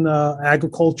 precision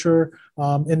agriculture,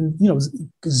 and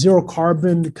zero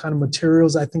carbon kind of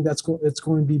materials. I think it's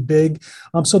going to be big.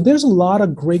 So there's a lot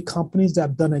of great companies that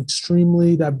have done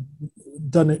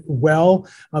it well,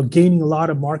 gaining a lot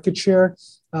of market share.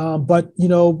 But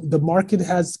the market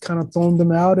has kind of thrown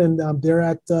them out, and they're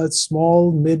at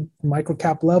small, mid, micro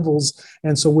cap levels,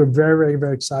 and so we're very, very,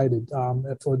 very excited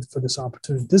for this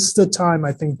opportunity. This is the time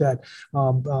I think that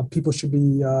people should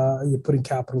be putting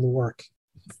capital to work.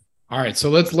 All right, so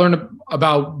let's learn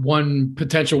about one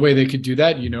potential way they could do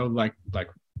that. Like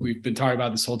we've been talking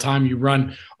about this whole time. You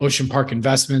run Ocean Park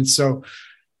Investments, so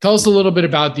tell us a little bit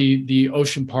about the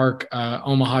Ocean Park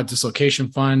Omaha Dislocation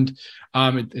Fund.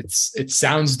 It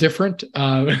sounds different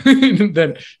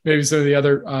than maybe some of the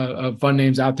other fund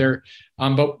names out there.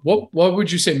 But what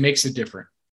would you say makes it different?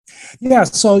 Yeah,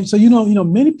 so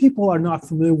many people are not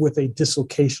familiar with a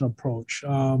dislocation approach,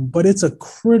 but it's a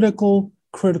critical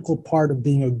part of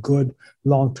being a good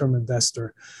long-term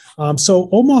investor. So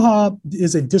Omaha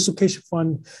is a dislocation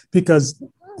fund because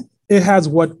it has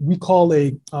what we call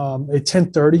a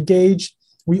 1030 gauge.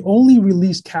 We only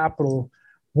release capital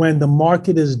when the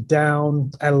market is down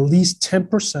at least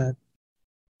 10%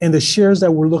 and the shares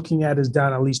that we're looking at is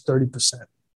down at least 30%.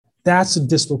 That's a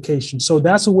dislocation. So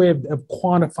that's a way of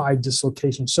quantified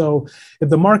dislocation. So if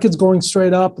the market's going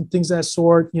straight up and things of that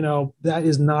sort, that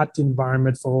is not the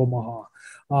environment for Omaha.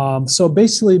 So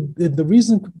basically, the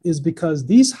reason is because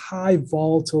these high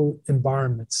volatile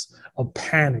environments of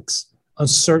panics,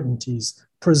 uncertainties,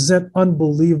 present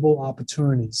unbelievable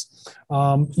opportunities.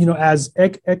 As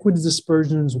equity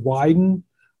dispersions widen,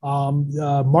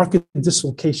 market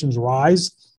dislocations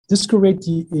rise. This creates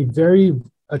a very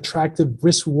attractive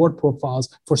risk-reward profiles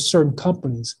for certain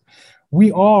companies.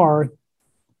 We are,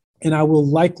 and I will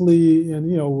likely, and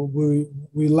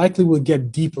we likely will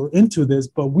get deeper into this,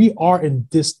 but we are in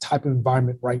this type of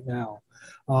environment right now.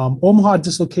 Omaha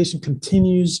dislocation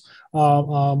continues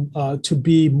to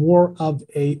be more of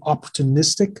a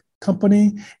opportunistic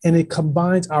company, and it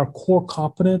combines our core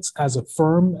competence as a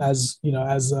firm, as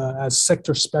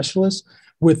sector specialists,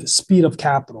 with speed of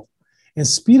capital. And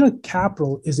speed of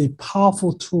capital is a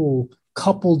powerful tool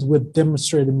coupled with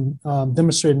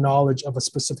demonstrated knowledge of a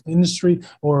specific industry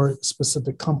or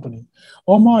specific company.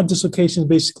 Omaha dislocation is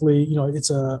basically, it's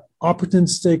a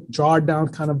opportunistic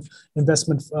drawdown kind of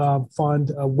investment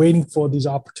fund waiting for these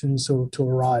opportunities to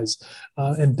arise.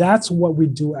 And that's what we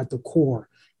do at the core.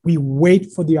 We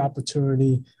wait for the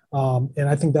opportunity. And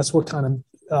I think that's what kind of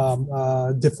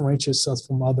differentiates us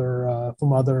from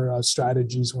other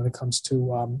strategies when it comes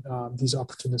to these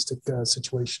opportunistic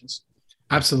situations.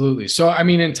 Absolutely. So, I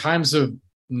mean, in times of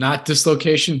not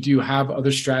dislocation, do you have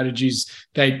other strategies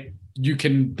that you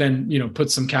can then, put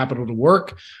some capital to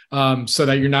work so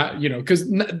that you're not,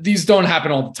 because these don't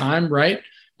happen all the time, right?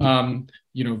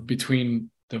 Between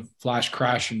the flash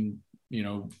crash and,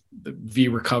 the V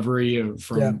recovery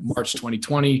from March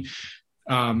 2020,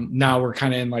 now we're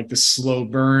kind of in like the slow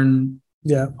burn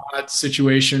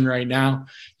situation right now.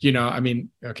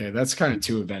 Okay, that's kind of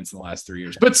 2 events in the last 3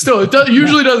 years, but still, it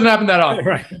usually doesn't happen that often.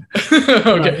 Right.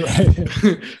 Okay.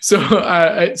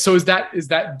 Right. So is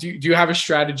that do you have a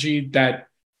strategy that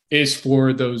is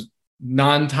for those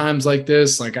non-times like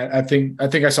this? Like I think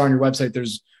I saw on your website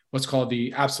there's what's called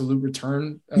the absolute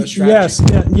return strategy.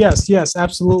 Yes,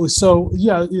 absolutely. So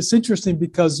it's interesting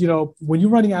because when you're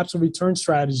running absolute return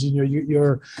strategy,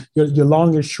 you're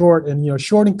long and short, and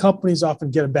shorting companies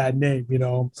often get a bad name,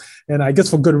 and I guess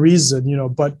for good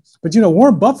reason, but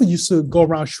Warren Buffett used to go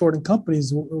around shorting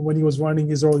companies when he was running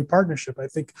his early partnership. I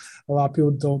think a lot of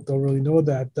people don't really know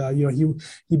that.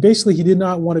 He did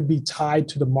not want to be tied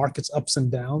to the market's ups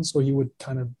and downs, so he would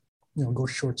kind of go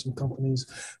short some companies.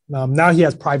 Now he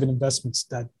has private investments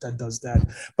that does that.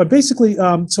 But basically,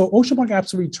 so Ocean Mark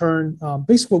Absolute Return,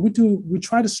 basically what we do, we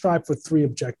try to strive for 3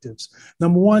 objectives.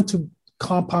 Number 1, to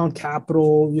compound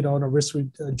capital, and a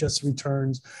risk-adjusted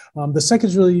returns. The second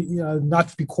is really not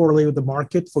to be correlated with the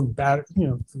market for bad,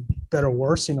 for better or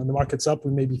worse. The market's up,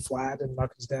 we may be flat, and the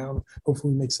market's down.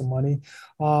 Hopefully, we make some money.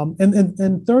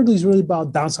 And thirdly is really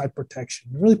about downside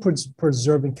protection, really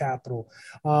preserving capital.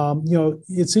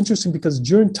 It's interesting because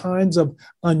during times of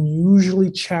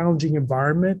unusually challenging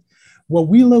environment, what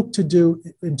we look to do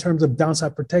in terms of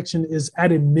downside protection is,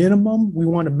 at a minimum, we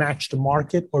want to match the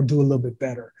market or do a little bit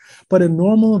better. But in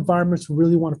normal environments, we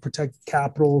really want to protect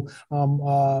capital.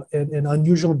 In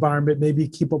unusual environment, maybe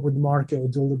keep up with the market or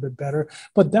do a little bit better.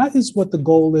 But that is what the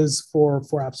goal is for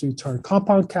absolute return: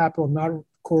 compound capital, not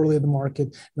correlate the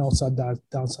market, and also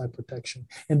downside protection.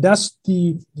 And that's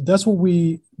the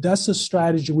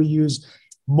strategy we use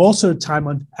most of the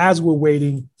time as we're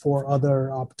waiting for other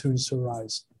opportunities to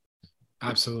arise.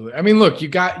 Absolutely. I mean, look,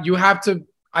 you have to,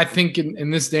 I think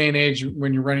in this day and age,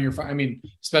 when you're running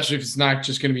especially if it's not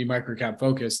just going to be microcap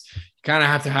focused, you kind of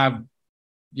have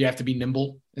to be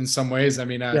nimble in some ways.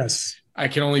 Yes. I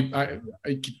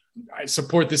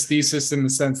support this thesis in the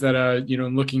sense that,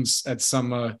 in looking at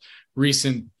some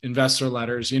recent investor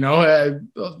letters,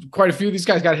 quite a few of these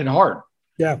guys got hit hard.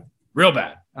 Yeah. Real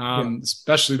bad.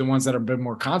 Especially the ones that are a bit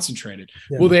more conconcentrated.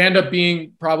 Yeah. Will they end up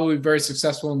being probably very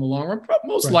successful in the long run?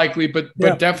 Most likely, but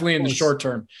definitely in the short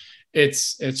term,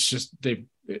 it's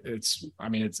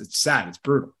sad. It's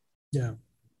brutal. Yeah.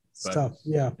 It's tough.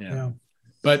 Yeah.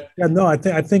 But no, I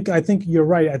think you're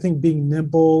right. I think being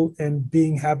nimble and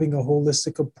having a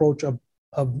holistic approach of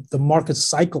the market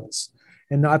cycles,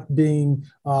 and not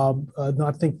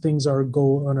think things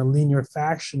go on a linear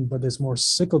fashion, but it's more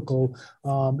cyclical,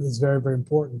 is very, very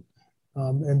important.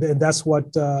 And that's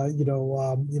what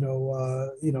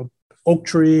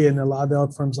Oaktree and a lot of the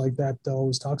other firms like that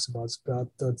always talks about. It's about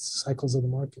the cycles of the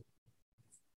market.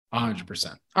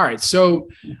 100%. All right, so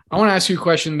I want to ask you a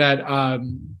question that I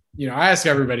ask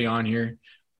everybody on here,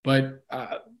 but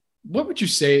what would you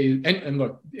say? And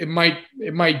look, it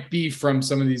might be from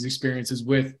some of these experiences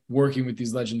with working with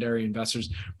these legendary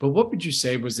investors, but what would you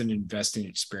say was an investing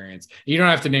experience? You don't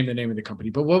have to name the name of the company,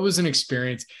 but what was an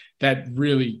experience that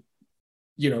really,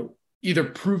 either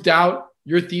proved out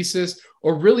your thesis,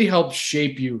 or really helped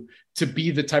shape you to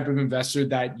be the type of investor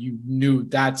that you knew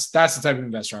that's the type of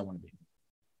investor I want to be?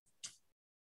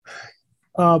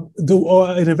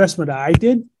 An investment that I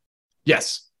did?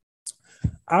 Yes.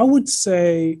 I would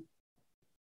say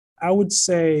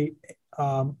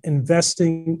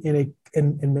investing in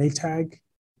Maytag.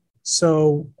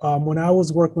 So when I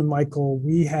was working with Michael,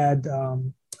 we had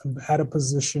a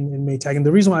position in Maytag, and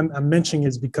the reason why I'm mentioning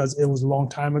is because it was a long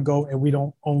time ago, and we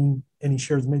don't own any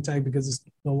shares of Maytag because it's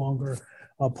no longer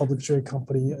a public traded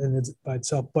company by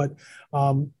itself. But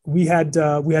we had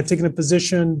taken a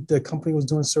position. The company was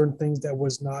doing certain things that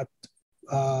was not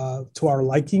to our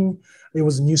liking. It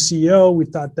was a new CEO. We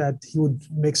thought that he would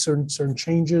make certain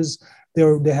changes.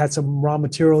 They had some raw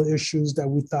material issues that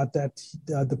we thought that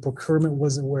the procurement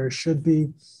wasn't where it should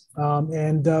be.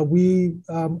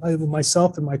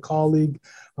 Myself and my colleague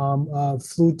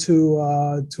flew to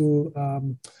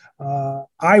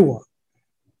Iowa,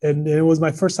 and it was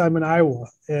my first time in Iowa,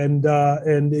 and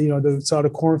saw the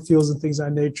cornfields and things of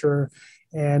that nature.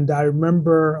 And I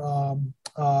remember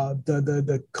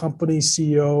the company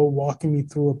CEO walking me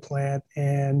through a plant,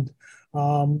 and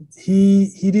he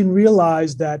didn't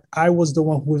realize that I was the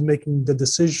one who was making the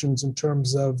decisions in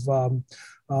terms of the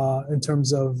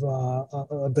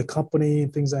company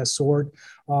and things of that sort.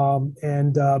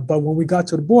 But when we got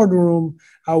to the boardroom,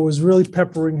 I was really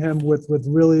peppering him with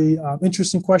really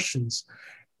interesting questions.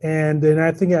 And then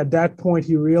I think at that point,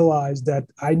 he realized that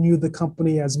I knew the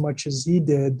company as much as he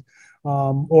did,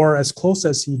 or as close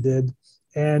as he did.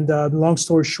 And long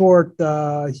story short,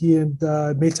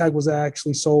 Maytag was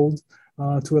actually sold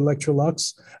to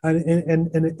Electrolux. And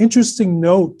an interesting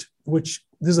note, which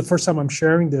this is the first time I'm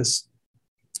sharing this,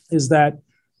 is that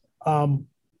Carl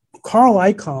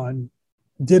Icahn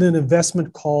did an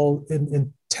investment call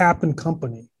in Tappan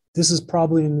Company. This is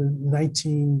probably in the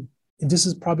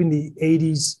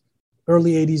 80s,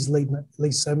 early 80s, late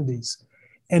 70s.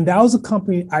 And that was a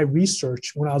company I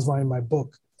researched when I was writing my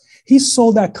book. He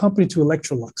sold that company to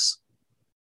Electrolux.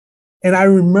 And I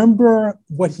remember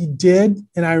what he did,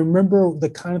 and I remember the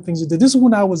kind of things he did. This is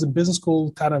when I was in business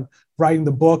school, kind of writing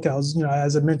the book. I was,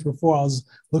 as I mentioned before, I was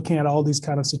looking at all these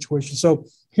kind of situations. So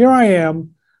here I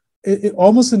am,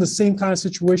 almost in the same kind of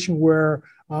situation where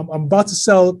I'm about to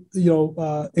sell,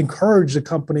 encourage the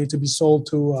company to be sold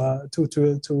to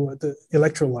the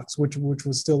Electrolux, which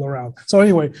was still around. So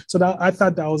anyway, I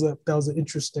thought that was an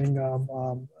interesting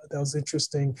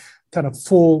kind of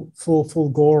full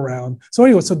go around. So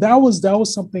anyway, so that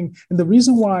was something, and the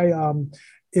reason why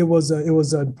it was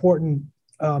an important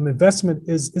investment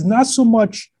is not so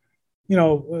much,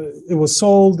 it was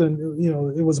sold and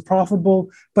it was profitable,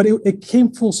 but it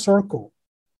came full circle.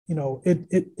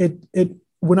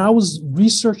 When I was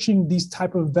researching these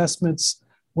type of investments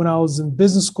when I was in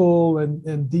business school,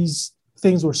 and these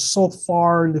things were so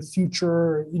far in the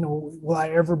future, will I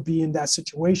ever be in that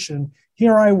situation?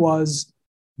 Here I was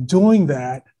doing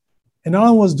that. And not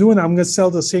only was doing that, I'm going to sell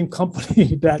the same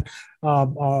company that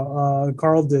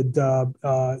Carl did,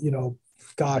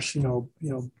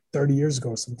 30 years ago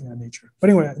or something of that nature. But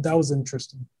anyway, that was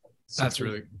interesting. That's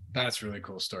really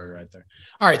cool story right there.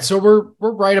 All right. So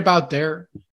we're right about there.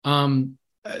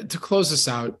 To close this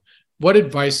out, what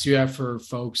advice do you have for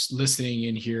folks listening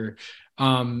in here?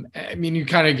 I mean, you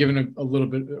kind of given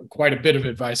quite a bit of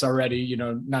advice already,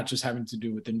 not just having to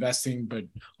do with investing, but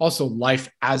also life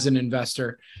as an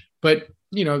investor. But,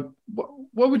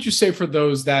 what would you say for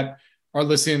those that are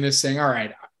listening to this saying, all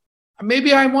right,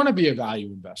 maybe I want to be a value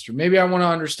investor. Maybe I want to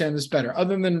understand this better.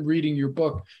 Other than reading your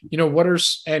book, what are,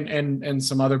 and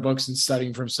some other books and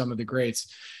studying from some of the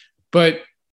greats, but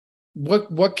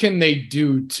what can they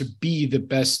do to be the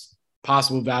best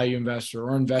possible value investor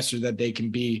or investor that they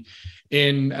can be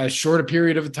in as short a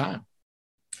period of time?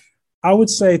 I would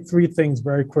say three things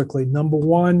very quickly. Number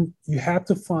one, you have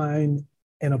to find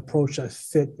an approach that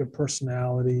fit your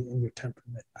personality and your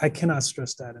temperament. I cannot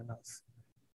stress that enough.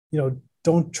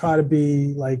 Don't try to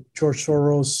be like George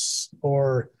Soros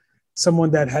or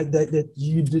someone that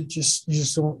you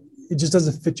just don't. It just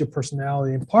doesn't fit your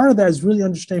personality. And part of that is really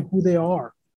understanding who they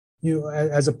are.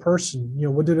 As a person.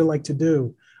 What do they like to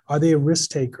do? Are they a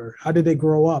risk taker? How did they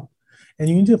grow up? And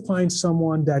you need to find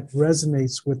someone that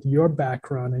resonates with your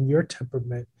background and your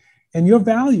temperament and your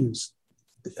values.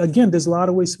 Again, there's a lot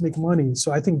of ways to make money.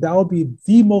 So I think that will be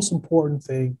the most important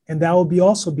thing. And that will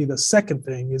also be the second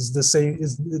thing is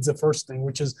the first thing,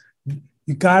 which is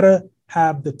you got to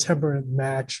have the temperament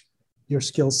match your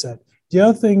skill set. The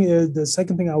other thing is, the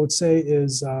second thing I would say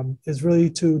is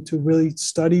really to really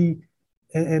study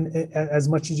and as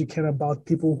much as you can about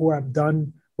people who have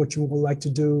done what you would like to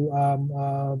do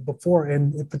before,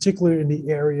 and in particular in the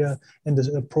area and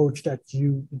the approach that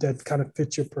kind of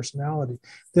fits your personality.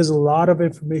 There's a lot of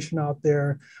information out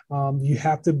there. You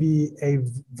have to be a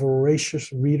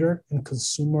voracious reader and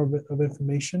consumer of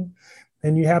information,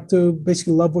 and you have to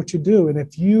basically love what you do. And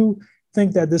if you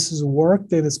think that this is work,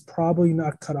 then it's probably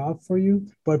not cut out for you.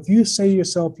 But if you say to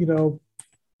yourself,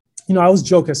 I always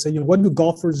joke, I say, what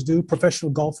do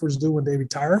professional golfers do when they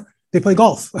retire? They play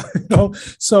golf.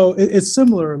 So it's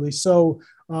similarly. So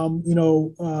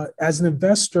as an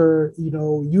investor,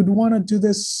 you'd want to do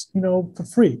this, for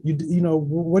free.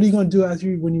 What are you going to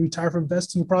do when you retire from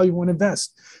investing? You probably want to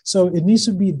invest. So it needs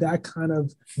to be that kind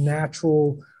of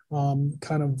natural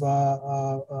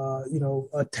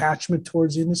attachment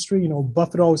towards the industry.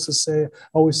 Buffett always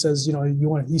says,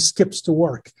 he skips to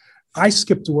work. I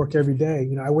skip to work every day.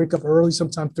 I wake up early,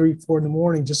 sometimes 3, 4 in the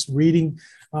morning, just reading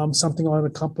something on a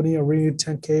company, or reading a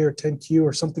 10K or 10Q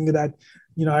or something that,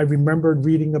 I remembered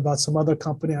reading about some other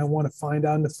company. I want to find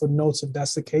out in the footnotes if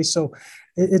that's the case. So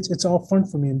it's all fun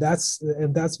for me. And that's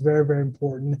very, very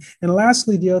important. And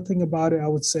lastly, the other thing about it, I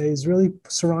would say, is really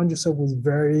surround yourself with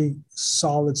very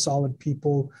solid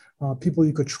people, people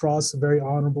you could trust, very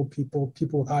honorable people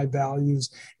with high values.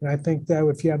 And I think that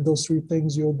if you have those 3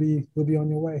 things, you'll be on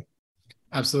your way.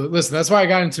 Absolutely. Listen, that's why I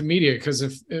got into media,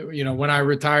 because when I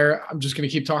retire, I'm just going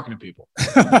to keep talking to people.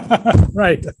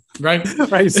 Right. Right.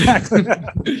 Exactly.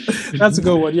 That's a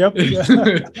good one. Yep.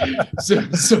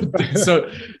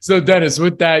 So Dennis,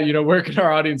 with that, where can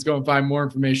our audience go and find more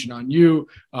information on you,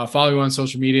 follow you on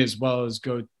social media, as well as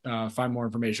go find more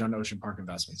information on Ocean Park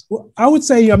Investments? Well, I would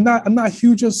say I'm not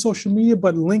huge on social media,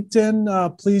 but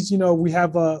LinkedIn, please, we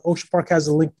have Ocean Park has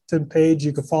a LinkedIn page.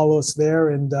 You can follow us there,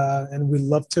 and we'd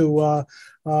love to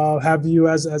have you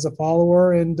as a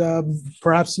follower, and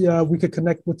perhaps we could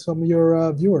connect with some of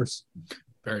your viewers.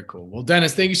 Very cool. Well,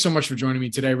 Dennis, thank you so much for joining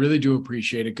me today. I really do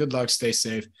appreciate it. Good luck. Stay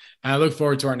safe. And I look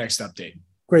forward to our next update.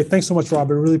 Great. Thanks so much,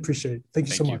 Robert. Really appreciate it. Thank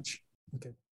you so much.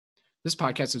 Okay. This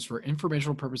podcast is for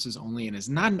informational purposes only and is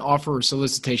not an offer or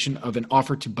solicitation of an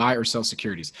offer to buy or sell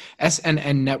securities.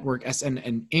 SNN Network,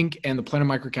 SNN Inc., and the Planet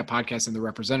Microcap Podcast and the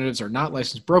representatives are not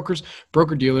licensed brokers,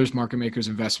 broker-dealers, market makers,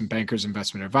 investment bankers,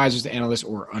 investment advisors, analysts,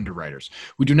 or underwriters.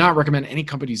 We do not recommend any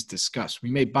companies discussed. We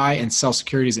may buy and sell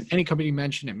securities in any company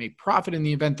mentioned and may profit in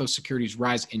the event those securities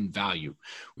rise in value.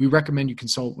 We recommend you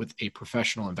consult with a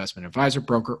professional investment advisor,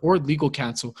 broker, or legal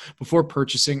counsel before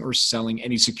purchasing or selling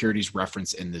any securities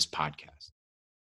referenced in this podcast.